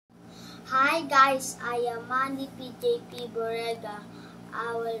Hi guys, I am Mandy PJP Borrega.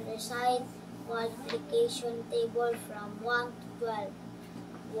 I will recite multiplication table from 1 to 12.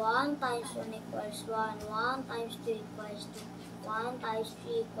 1 times 1 equals 1, 1 times 2 equals 2, 1 times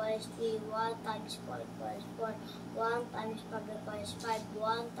 3 equals 3, 1 times 4 equals 4, 1 times 5 equals 5,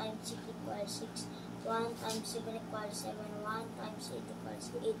 1 times 6 equals 6, 1 times 7 equals 7, 1 times 8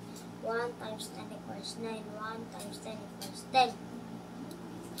 equals 8, 1 times 10 equals 9, 1 times 10 equals 10.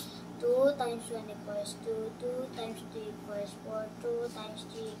 2 times 1 equals 2, 2 times 2 equals 4, 2 times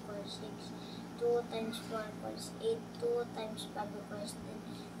 3 equals 6, 2 times 4 equals 8, 2 times 5 equals 10,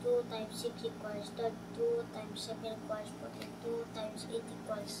 2 times 6 equals 12, 2 times 7 equals 14, 2 times 8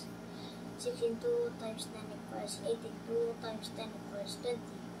 equals 16, 2 times 9 equals 18, 2 times 10 equals 20.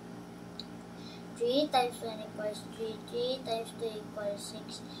 3 times 1 equals 3, 3 times 2 equals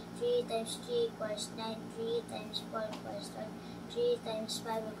 6, 3 times 3 equals 9, 3 times 4 equals 12, 3 times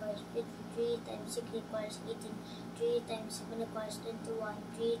 5 equals 50, 3 times 6 equals 18, 3 times 7 equals 21,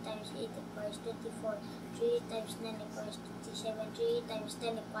 3 times 8 equals 24, 3 times 9 equals 27, 3 times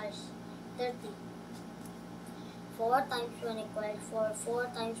 10 equals 30. 4 times 1 equals 4, 4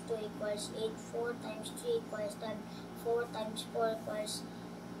 times 2 equals 8, 4 times 3 equals 12, 4 times 4 equals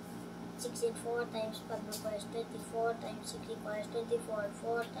 16, 4 times 5 equals 20, 4 times 6 equals 24,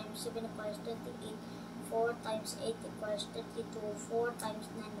 4 times 7 equals 28, 4 times 8 equals 32, 4 times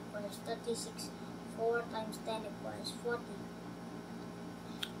 9 equals 36, 4 times 10 equals 40.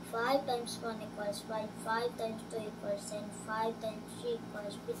 5 times 1 equals 5, 5 times 2 equals 10, 5 times 3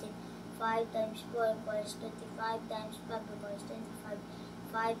 equals 15, 5 times 4 equals 25, times 5 equals 25,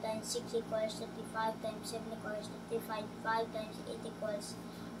 5 times 6 equals 35, times 7 equals 35, 5 times 8 equals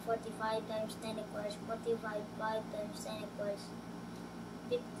 45, times 10 equals 45, 5 times 10 equals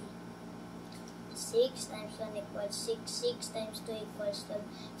 50. 6 times 1 equals 6, 6 times 2 equals 12,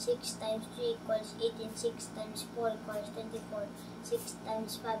 6 times 3 equals 18, 6 times 4 equals 24, 6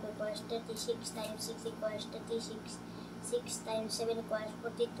 times 5 equals 36, times 6 equals 36, 6 times 7 equals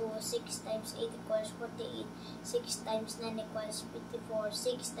 42, 6 times 8 equals 48, 6 times 9 equals 54,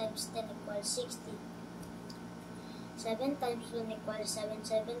 6 times 10 equals 60. 7 times 1 equals 7,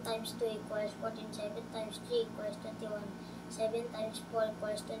 7 times 2 equals 14, 7 times 3 equals 21, 7 times 4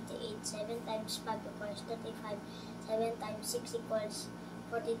 equals 28, 7 times 5 equals 35, 7 times 6 equals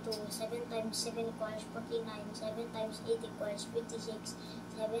 42, 7 times 7 equals 49, 7 times 8 equals 56,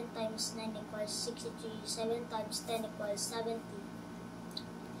 7 times 9 equals 63, 7 times 10 equals 70.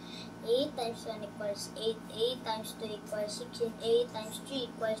 8 times 1 equals 8, 8 times 2 equals 16, 8 times 3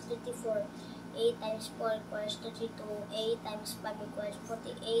 equals 34, 8 times 4 equals 32, 8 times 5 equals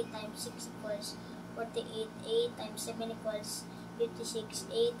 40, 8 times 6 equals 48, 8 times 7 equals 56,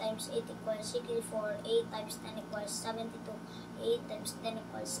 8 times 8 equals 64, 8 times 10 equals 72, 8 times 10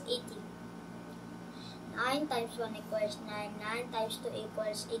 equals 80. 9 times 1 equals 9, 9 times 2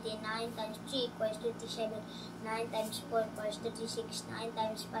 equals 80, 9 times 3 equals 27, 9 times 4 equals 36, 9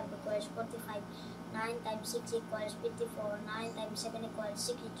 times 5 equals 45, 9 times 6 equals 54, 9 times 7 equals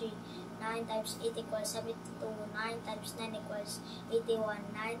 63, 9 times 8 equals 72, 9 times 9 equals 81,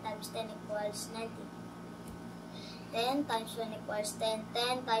 9 times 10 equals 90. 10 times 1 equals 10,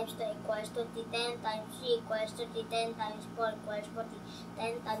 10 times 2 equals 20, 10 times 3 equals 30, 10 times 4 equals 40,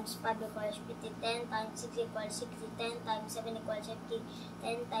 10 times 5 equals 50, 10 times 6 equals 60, 10 times 7 equals 50,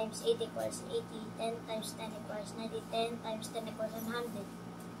 10 times 8 equals 80, 10 times 10 equals 90, 10 times 10 equals 100.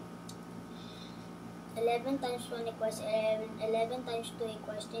 11 times 1 equals 11, 11 times 2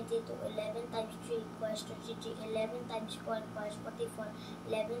 equals 22, 11 times 3 equals 33, 11 times 4 equals 44,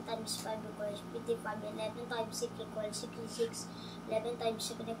 11 times 5 equals 55, 11 times 6 equals 66, 11 times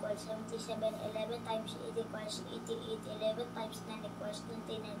 7 equals 77, 11 times 8 equals 88, 11 times 10 equals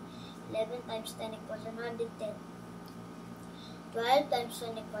 29, 11 times 10 equals 110. 12 times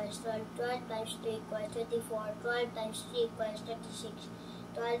 1 equals 12, 12 times 2 equals 24, 12 times 3 equals 36,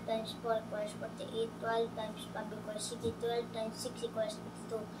 12 times 4 equals 48, 12 times 5 equals 60, 12 times 6 equals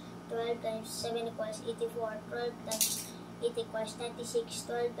 52, 12 times 7 equals 84, 12 times 8 equals 96,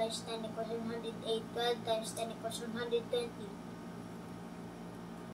 12 times 10 equals 108, 12 times 10 equals 120.